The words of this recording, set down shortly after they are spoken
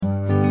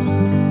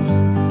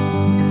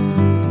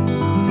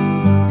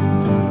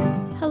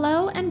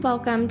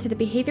welcome to the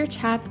Behavior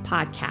Chats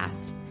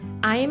podcast.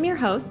 I am your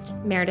host,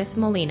 Meredith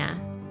Molina.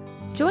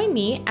 Join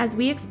me as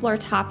we explore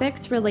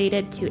topics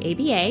related to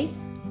ABA,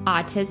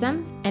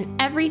 autism,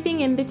 and everything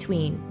in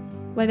between.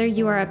 Whether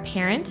you are a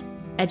parent,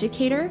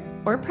 educator,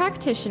 or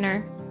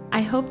practitioner,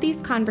 I hope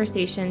these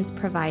conversations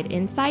provide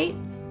insight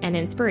and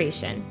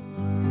inspiration.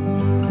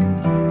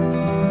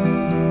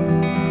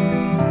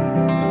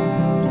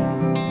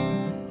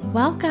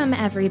 Welcome,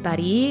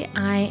 everybody.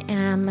 I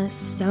am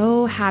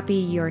so happy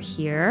you're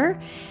here.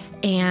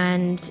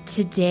 And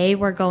today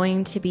we're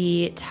going to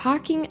be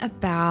talking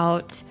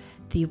about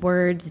the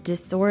words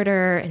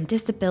disorder and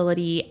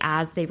disability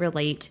as they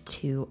relate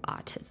to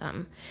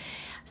autism.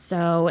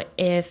 So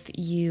if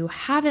you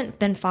haven't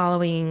been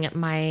following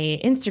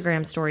my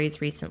Instagram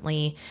stories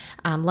recently,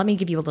 let me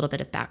give you a little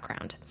bit of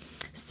background.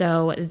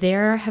 So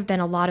there have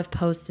been a lot of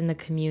posts in the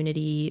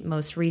community,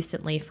 most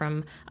recently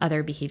from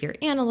other behavior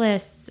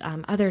analysts,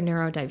 other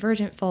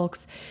neurodivergent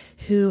folks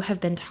who have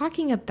been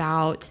talking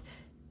about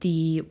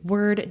the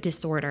word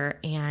disorder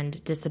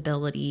and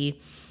disability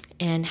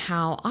and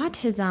how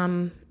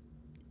autism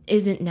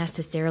isn't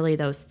necessarily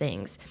those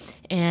things.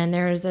 And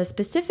there's a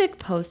specific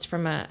post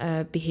from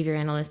a behavior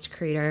analyst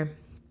creator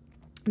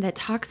that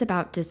talks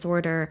about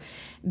disorder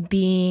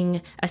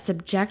being a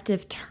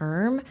subjective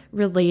term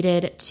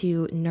related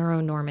to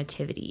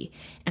neuronormativity.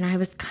 And I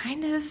was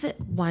kind of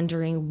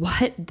wondering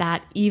what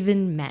that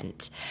even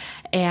meant.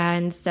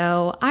 And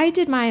so I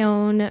did my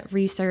own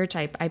research.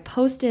 I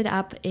posted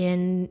up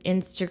in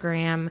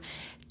Instagram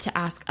to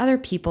ask other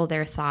people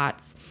their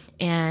thoughts,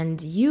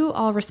 and you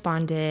all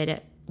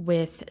responded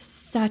with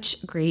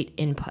such great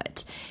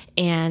input.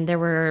 And there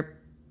were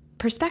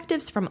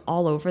perspectives from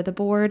all over the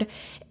board.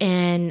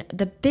 And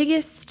the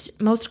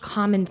biggest, most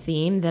common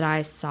theme that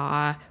I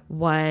saw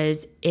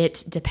was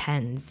it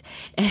depends.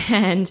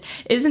 And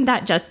isn't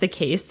that just the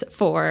case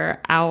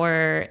for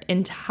our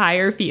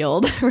entire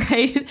field,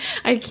 right?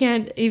 I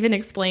can't even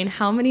explain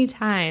how many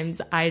times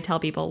I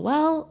tell people,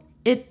 well,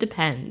 it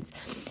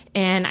depends.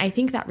 And I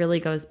think that really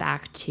goes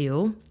back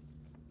to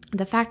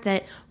the fact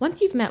that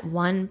once you've met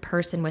one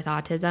person with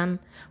autism,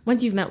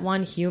 once you've met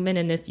one human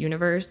in this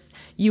universe,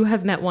 you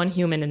have met one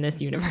human in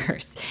this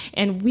universe.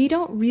 And we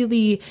don't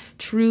really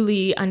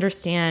truly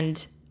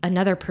understand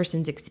another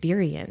person's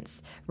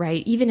experience,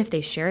 right? Even if they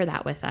share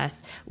that with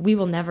us, we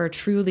will never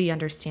truly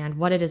understand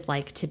what it is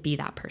like to be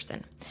that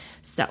person.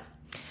 So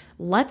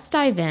let's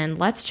dive in.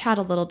 Let's chat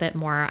a little bit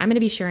more. I'm going to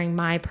be sharing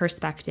my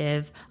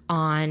perspective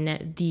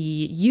on the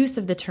use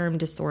of the term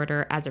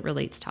disorder as it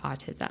relates to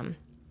autism.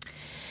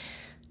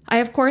 I,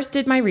 of course,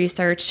 did my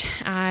research.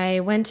 I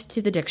went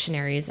to the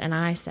dictionaries and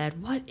I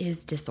said, what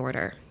is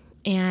disorder?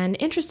 And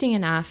interesting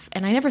enough,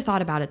 and I never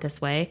thought about it this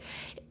way,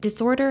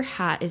 disorder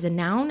is a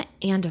noun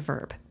and a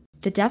verb.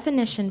 The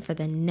definition for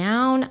the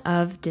noun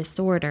of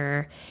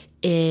disorder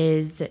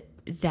is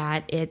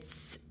that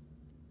it's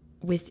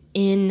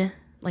within,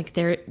 like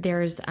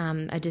there's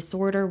a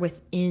disorder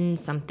within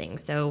something.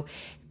 So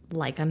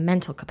like a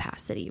mental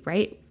capacity,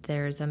 right?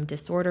 There's a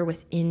disorder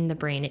within the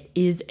brain. It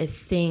is a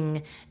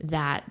thing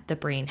that the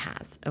brain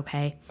has,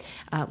 okay?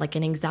 Like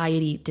an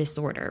anxiety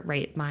disorder,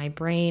 right? My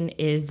brain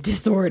is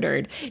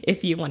disordered,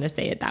 if you want to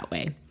say it that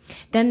way.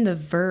 Then the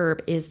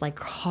verb is like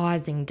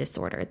causing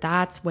disorder.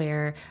 That's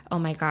where, oh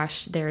my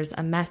gosh, there's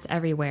a mess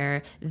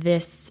everywhere.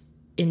 This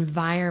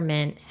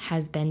environment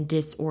has been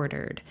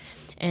disordered.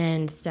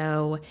 And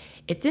so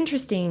it's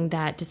interesting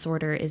that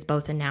disorder is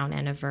both a noun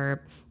and a verb.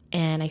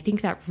 And I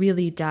think that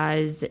really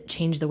does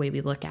change the way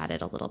we look at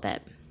it a little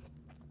bit.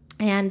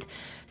 And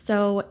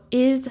so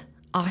is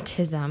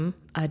autism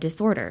a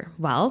disorder?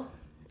 Well,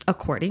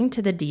 according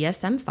to the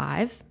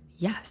DSM-5,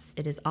 yes,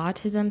 it is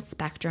autism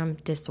spectrum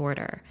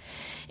disorder.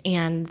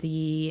 And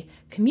the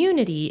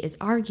community is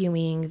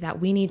arguing that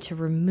we need to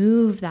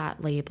remove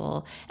that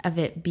label of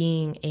it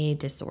being a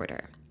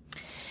disorder.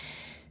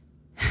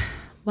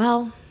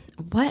 Well,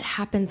 what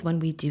happens when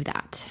we do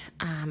that?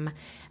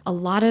 A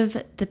lot of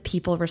the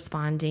people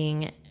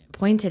responding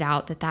pointed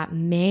out that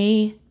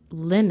may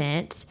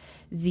limit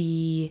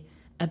the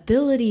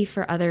ability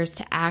for others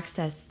to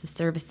access the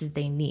services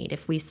they need.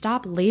 If we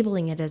stop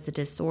labeling it as a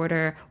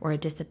disorder or a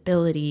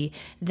disability,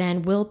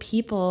 then will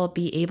people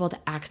be able to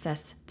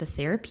access the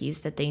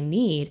therapies that they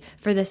need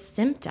for the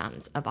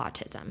symptoms of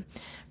autism,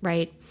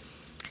 right?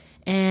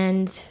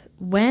 And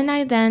when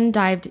I then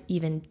dived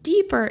even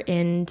deeper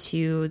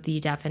into the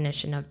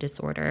definition of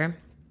disorder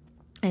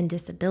and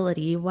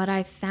disability, what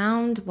I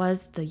found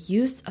was the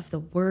use of the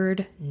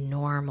word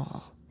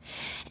normal.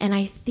 And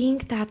I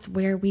think that's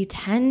where we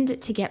tend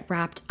to get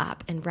wrapped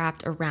up and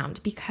wrapped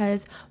around,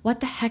 because what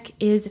the heck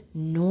is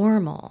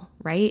normal,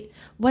 right?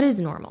 What is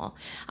normal?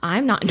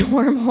 I'm not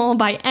normal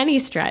by any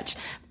stretch,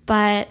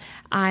 but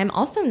I'm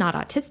also not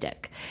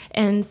autistic.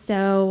 And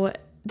so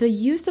the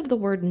use of the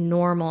word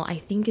normal, I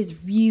think,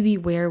 is really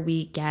where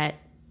we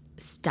get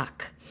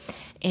stuck.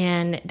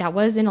 And that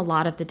was in a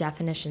lot of the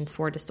definitions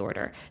for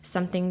disorder,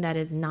 something that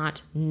is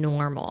not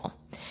normal.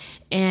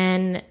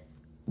 And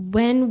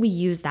when we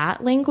use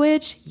that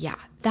language, yeah,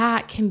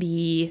 that can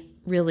be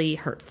really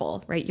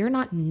hurtful, right? You're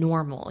not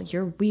normal.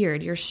 You're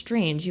weird. You're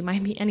strange.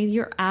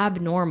 You're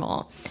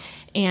abnormal.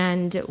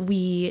 And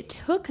we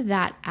took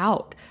that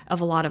out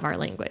of a lot of our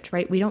language,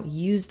 right? We don't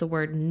use the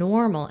word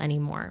normal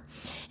anymore.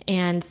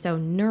 And so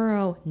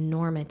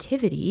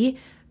neuronormativity,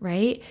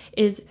 right,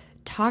 is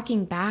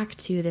talking back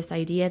to this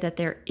idea that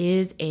there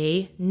is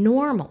a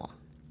normal.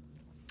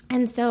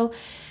 And so,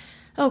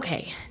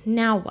 okay,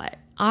 now what?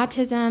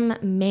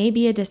 Autism may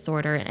be a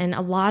disorder, and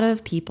a lot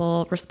of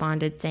people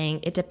responded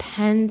saying it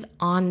depends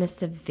on the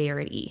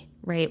severity,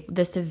 right?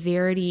 The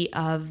severity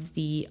of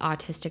the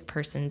autistic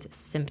person's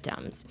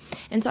symptoms.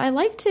 And so I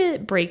like to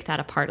break that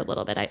apart a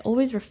little bit. I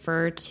always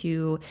refer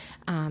to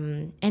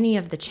any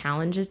of the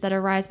challenges that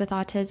arise with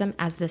autism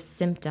as the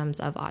symptoms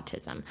of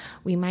autism.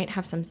 We might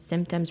have some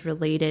symptoms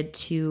related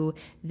to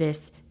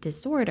this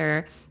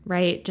disorder,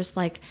 right? Just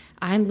like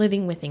I'm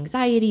living with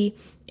anxiety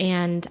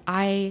and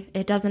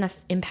it doesn't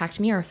impact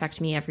me or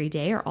affect me every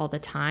day or all the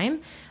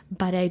time,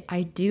 but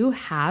I do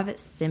have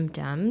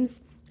symptoms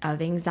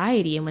of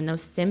anxiety. And when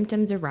those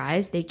symptoms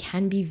arise, they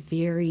can be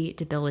very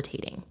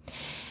debilitating.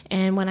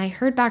 And when I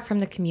heard back from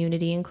the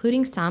community,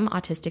 including some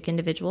autistic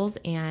individuals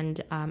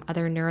and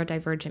other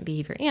neurodivergent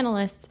behavior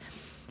analysts,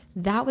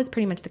 that was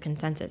pretty much the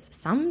consensus.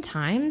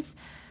 Sometimes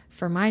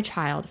for my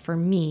child, for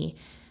me,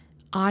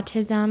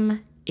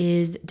 autism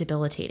is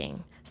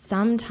debilitating.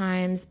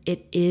 Sometimes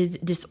it is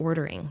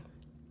disordering.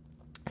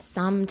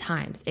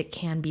 Sometimes it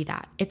can be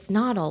that. It's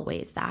not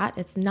always that.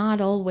 It's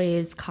not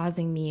always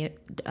causing me,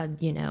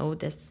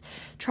 this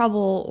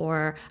trouble,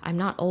 or I'm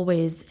not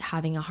always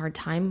having a hard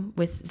time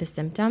with the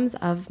symptoms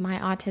of my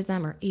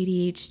autism or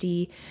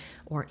ADHD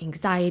or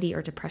anxiety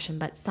or depression,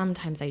 but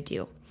sometimes I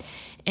do.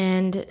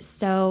 And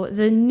so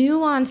the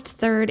nuanced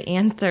third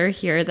answer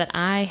here that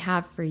I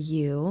have for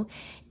you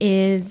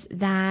is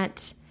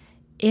that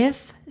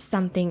if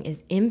something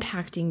is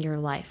impacting your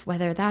life,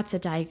 whether that's a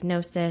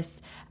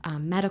diagnosis, a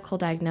medical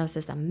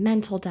diagnosis, a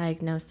mental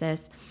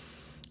diagnosis,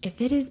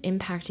 if it is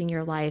impacting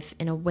your life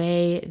in a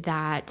way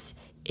that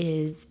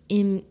is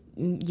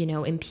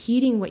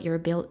impeding what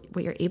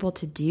you're able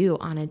to do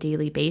on a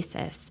daily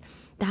basis,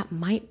 that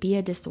might be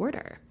a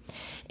disorder.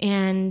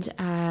 And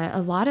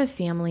a lot of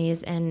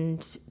families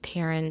and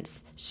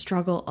parents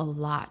struggle a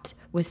lot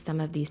with some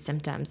of these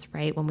symptoms,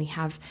 right? When we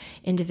have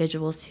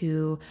individuals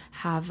who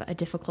have a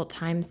difficult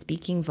time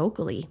speaking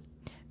vocally,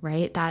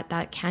 right?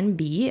 That can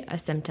be a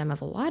symptom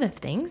of a lot of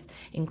things,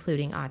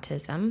 including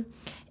autism.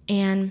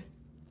 And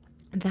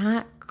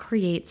that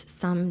creates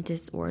some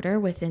disorder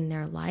within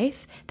their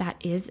life that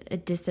is a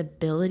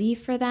disability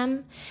for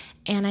them.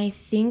 And I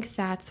think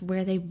that's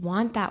where they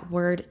want that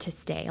word to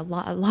stay. A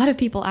lot of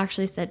people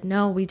actually said,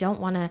 no, we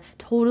don't want to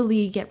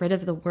totally get rid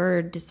of the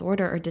word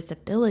disorder or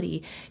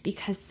disability,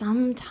 because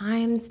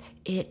sometimes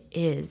it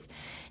is.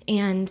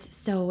 And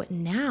so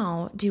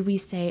now do we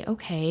say,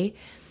 okay,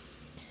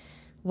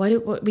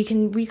 what we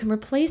can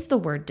replace the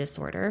word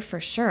disorder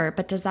for sure,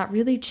 but does that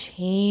really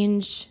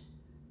change?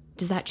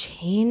 Does that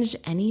change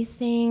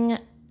anything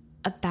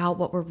about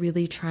what we're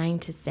really trying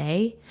to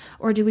say?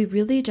 Or do we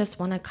really just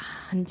want to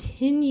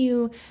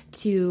continue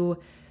to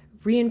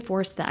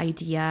reinforce the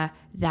idea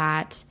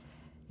that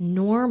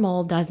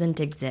normal doesn't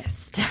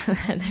exist?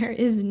 There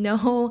is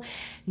no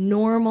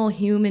normal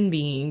human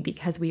being,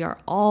 because we are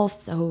all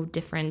so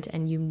different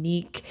and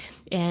unique,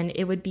 and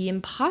it would be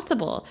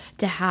impossible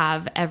to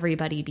have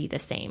everybody be the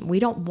same. We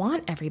don't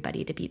want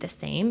everybody to be the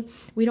same.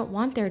 We don't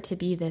want there to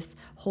be this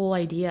whole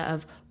idea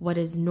of what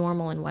is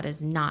normal and what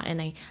is not.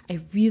 And I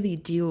really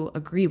do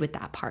agree with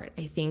that part.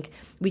 I think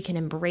we can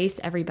embrace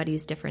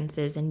everybody's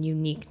differences and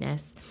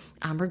uniqueness,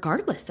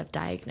 regardless of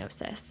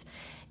diagnosis.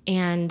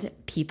 And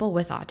people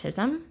with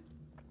autism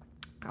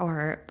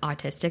or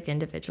autistic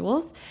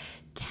individuals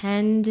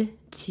tend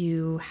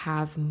to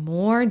have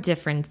more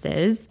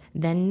differences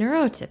than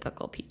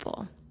neurotypical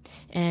people.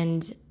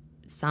 And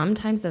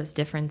sometimes those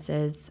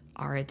differences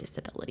are a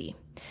disability.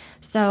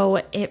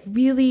 So it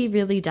really,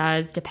 really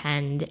does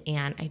depend,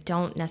 and I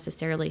don't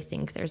necessarily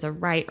think there's a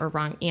right or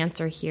wrong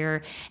answer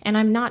here. And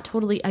I'm not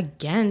totally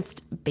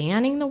against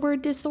banning the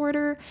word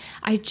disorder.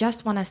 I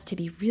just want us to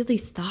be really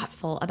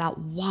thoughtful about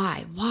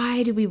why.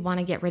 Why do we want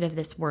to get rid of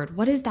this word?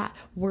 What is that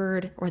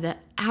word or the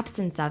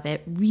absence of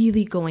it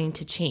really going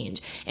to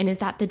change? And is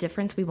that the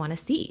difference we want to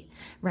see,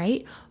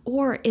 right?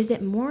 Or is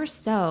it more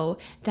so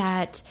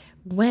that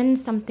when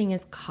something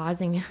is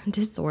causing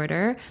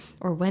disorder,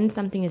 or when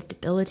something is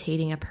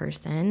debilitating a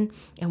person,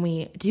 and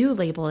we do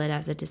label it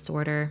as a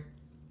disorder,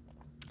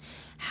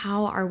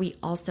 how are we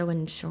also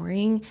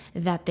ensuring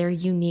that their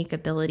unique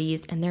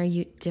abilities and their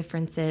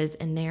differences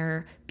and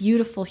their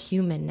beautiful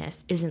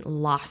humanness isn't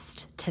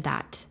lost to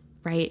that,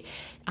 right?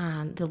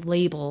 The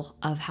label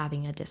of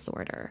having a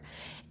disorder.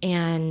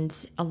 And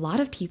a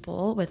lot of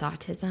people with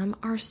autism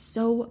are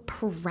so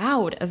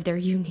proud of their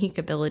unique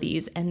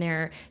abilities and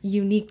their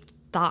unique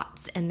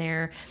thoughts and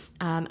their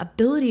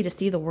ability to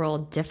see the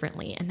world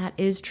differently. And that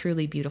is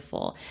truly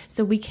beautiful.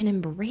 So we can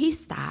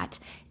embrace that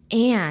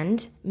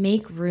and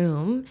make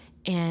room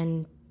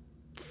and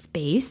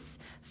space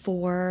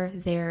for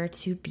there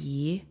to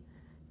be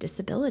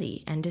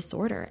disability and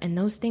disorder. And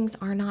those things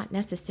are not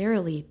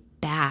necessarily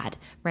bad,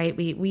 right?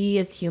 We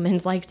as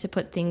humans like to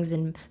put things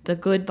in the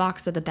good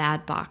box or the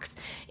bad box.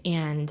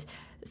 And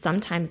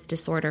sometimes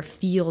disorder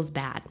feels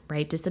bad,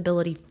 right?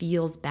 Disability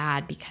feels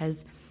bad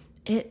because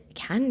it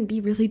can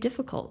be really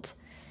difficult.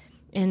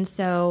 And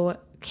so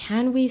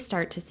can we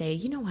start to say,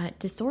 you know what,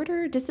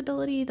 disorder,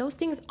 disability, those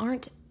things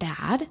aren't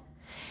bad.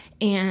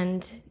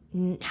 And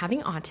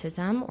having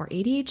autism or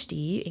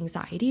ADHD,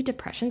 anxiety,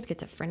 depression,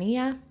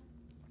 schizophrenia,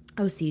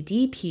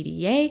 OCD,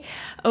 PDA,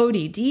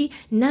 ODD,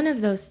 none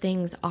of those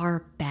things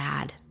are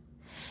bad.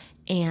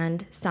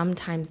 And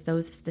sometimes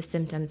the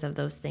symptoms of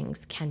those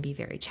things can be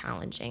very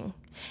challenging.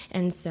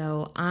 And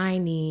so I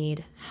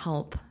need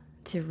help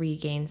to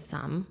regain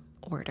some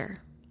order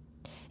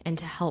and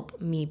to help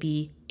me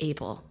be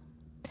able.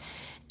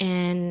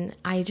 And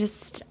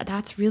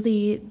that's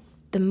really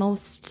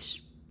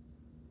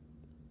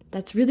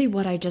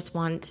what I just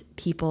want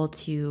people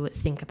to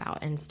think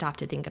about and stop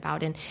to think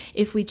about. And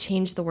if we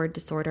change the word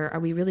disorder, are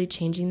we really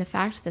changing the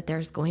fact that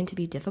there's going to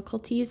be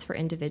difficulties for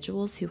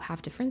individuals who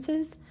have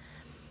differences,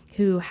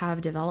 who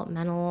have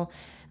developmental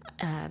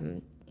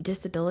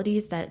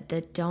disabilities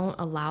that don't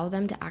allow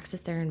them to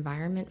access their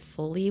environment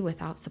fully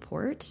without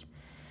support?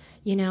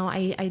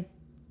 I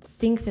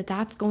think that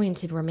that's going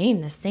to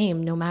remain the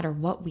same no matter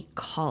what we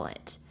call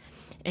it.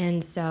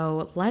 And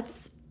so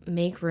let's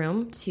make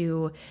room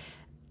to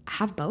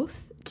have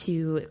both,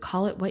 to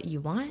call it what you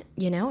want.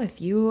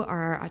 If you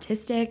are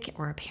autistic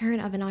or a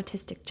parent of an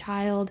autistic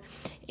child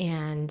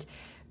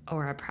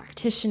or a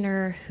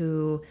practitioner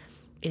who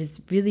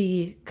is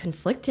really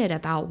conflicted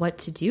about what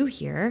to do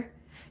here,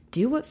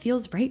 do what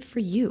feels right for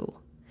you.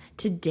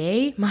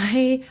 Today,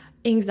 my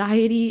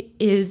anxiety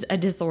is a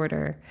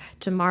disorder.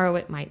 Tomorrow,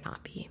 it might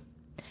not be.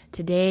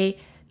 Today,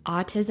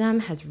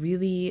 autism has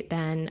really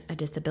been a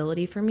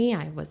disability for me.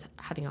 I was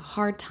having a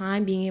hard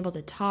time being able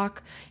to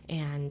talk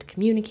and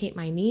communicate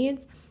my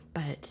needs,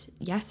 but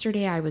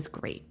yesterday I was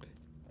great,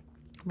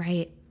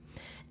 right?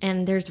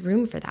 And there's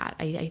room for that.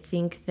 I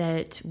think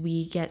that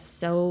we get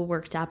so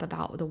worked up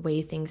about the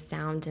way things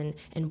sound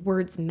and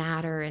words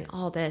matter and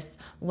all this,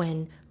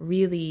 when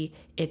really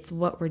it's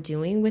what we're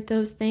doing with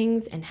those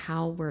things and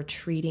how we're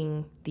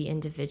treating the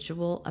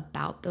individual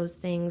about those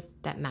things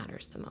that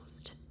matters the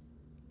most.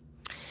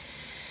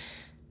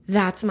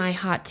 That's my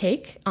hot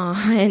take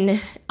on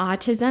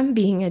autism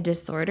being a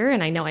disorder.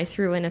 And I know I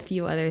threw in a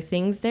few other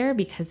things there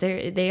because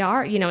they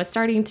are, it's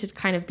starting to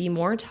kind of be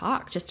more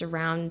talk just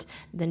around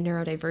the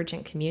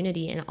neurodivergent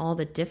community and all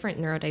the different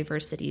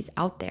neurodiversities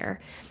out there,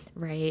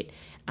 right?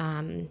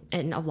 And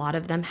a lot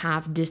of them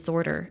have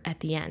disorder at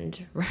the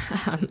end.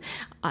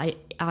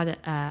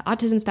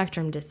 Autism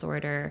spectrum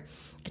disorder,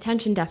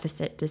 attention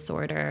deficit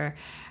disorder,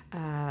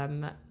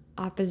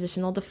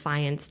 oppositional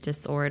defiance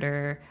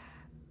disorder,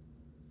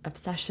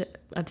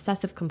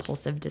 obsessive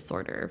compulsive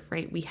disorder,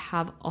 right? We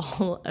have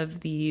all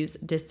of these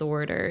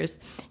disorders,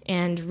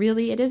 and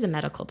really it is a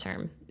medical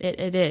term.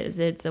 It is.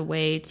 It's a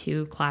way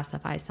to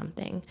classify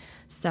something.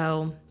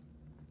 So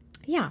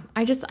yeah,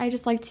 I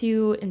just like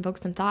to invoke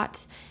some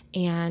thoughts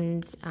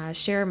and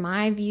share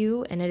my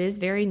view. And it is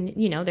very,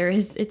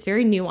 it's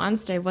very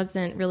nuanced. I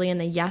wasn't really in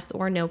the yes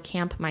or no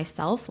camp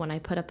myself. When I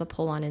put up a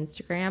poll on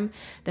Instagram,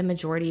 the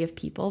majority of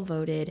people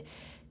voted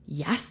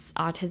yes,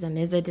 autism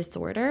is a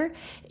disorder.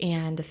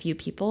 And a few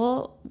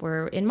people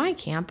were in my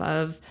camp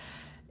of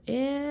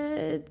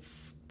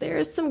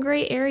there's some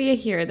gray area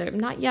here. I'm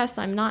not yes,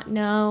 I'm not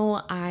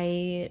no.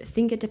 I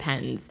think it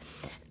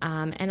depends.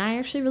 And I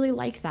actually really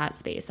like that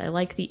space. I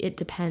like the it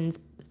depends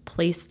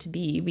place to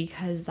be,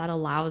 because that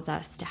allows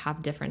us to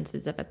have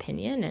differences of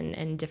opinion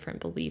and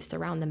different beliefs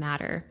around the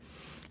matter.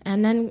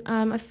 And then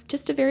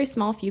just a very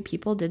small few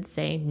people did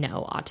say,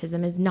 no,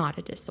 autism is not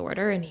a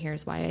disorder, and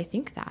here's why I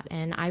think that.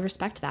 And I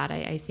respect that.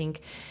 I think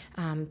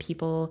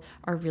people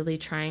are really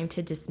trying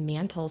to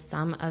dismantle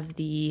some of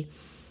the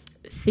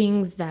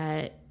things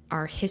that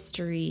our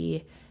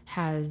history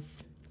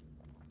has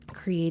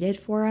created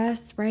for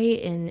us,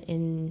 right?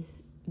 In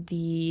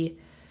the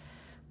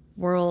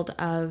world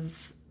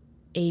of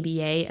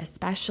ABA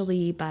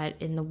especially,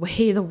 but in the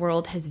way the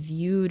world has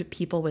viewed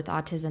people with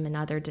autism and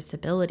other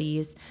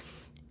disabilities,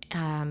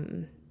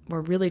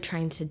 we're really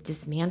trying to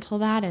dismantle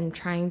that and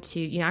trying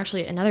to,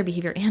 actually another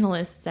behavior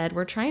analyst said,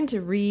 we're trying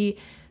to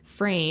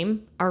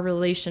reframe our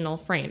relational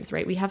frames,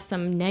 right? We have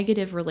some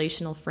negative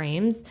relational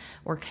frames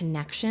or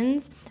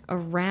connections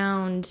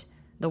around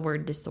the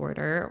word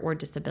disorder or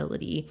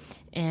disability.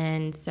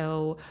 And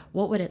so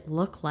what would it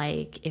look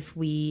like if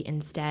we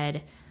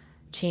instead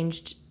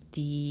changed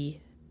the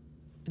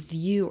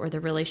view or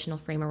the relational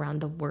frame around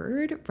the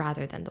word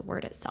rather than the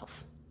word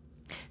itself?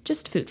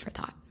 Just food for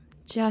thought.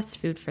 Just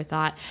food for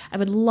thought. I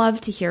would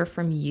love to hear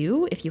from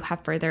you if you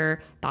have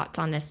further thoughts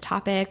on this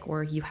topic,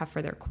 or you have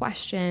further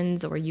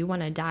questions, or you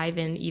want to dive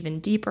in even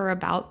deeper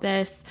about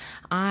this.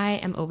 I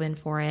am open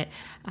for it.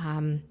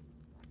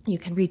 You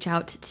can reach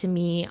out to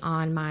me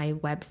on my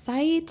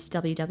website,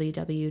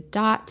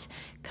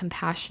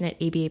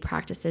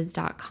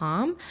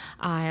 www.compassionateabapractices.com.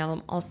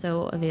 I'm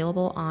also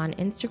available on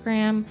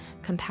Instagram,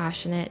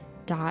 compassionate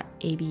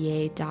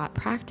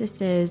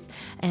support.aba.practices,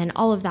 and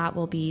all of that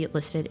will be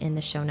listed in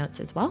the show notes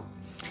as well.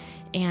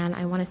 And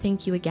I want to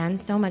thank you again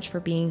so much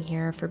for being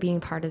here, for being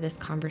part of this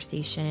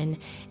conversation,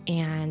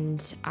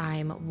 and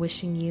I'm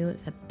wishing you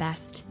the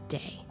best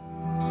day.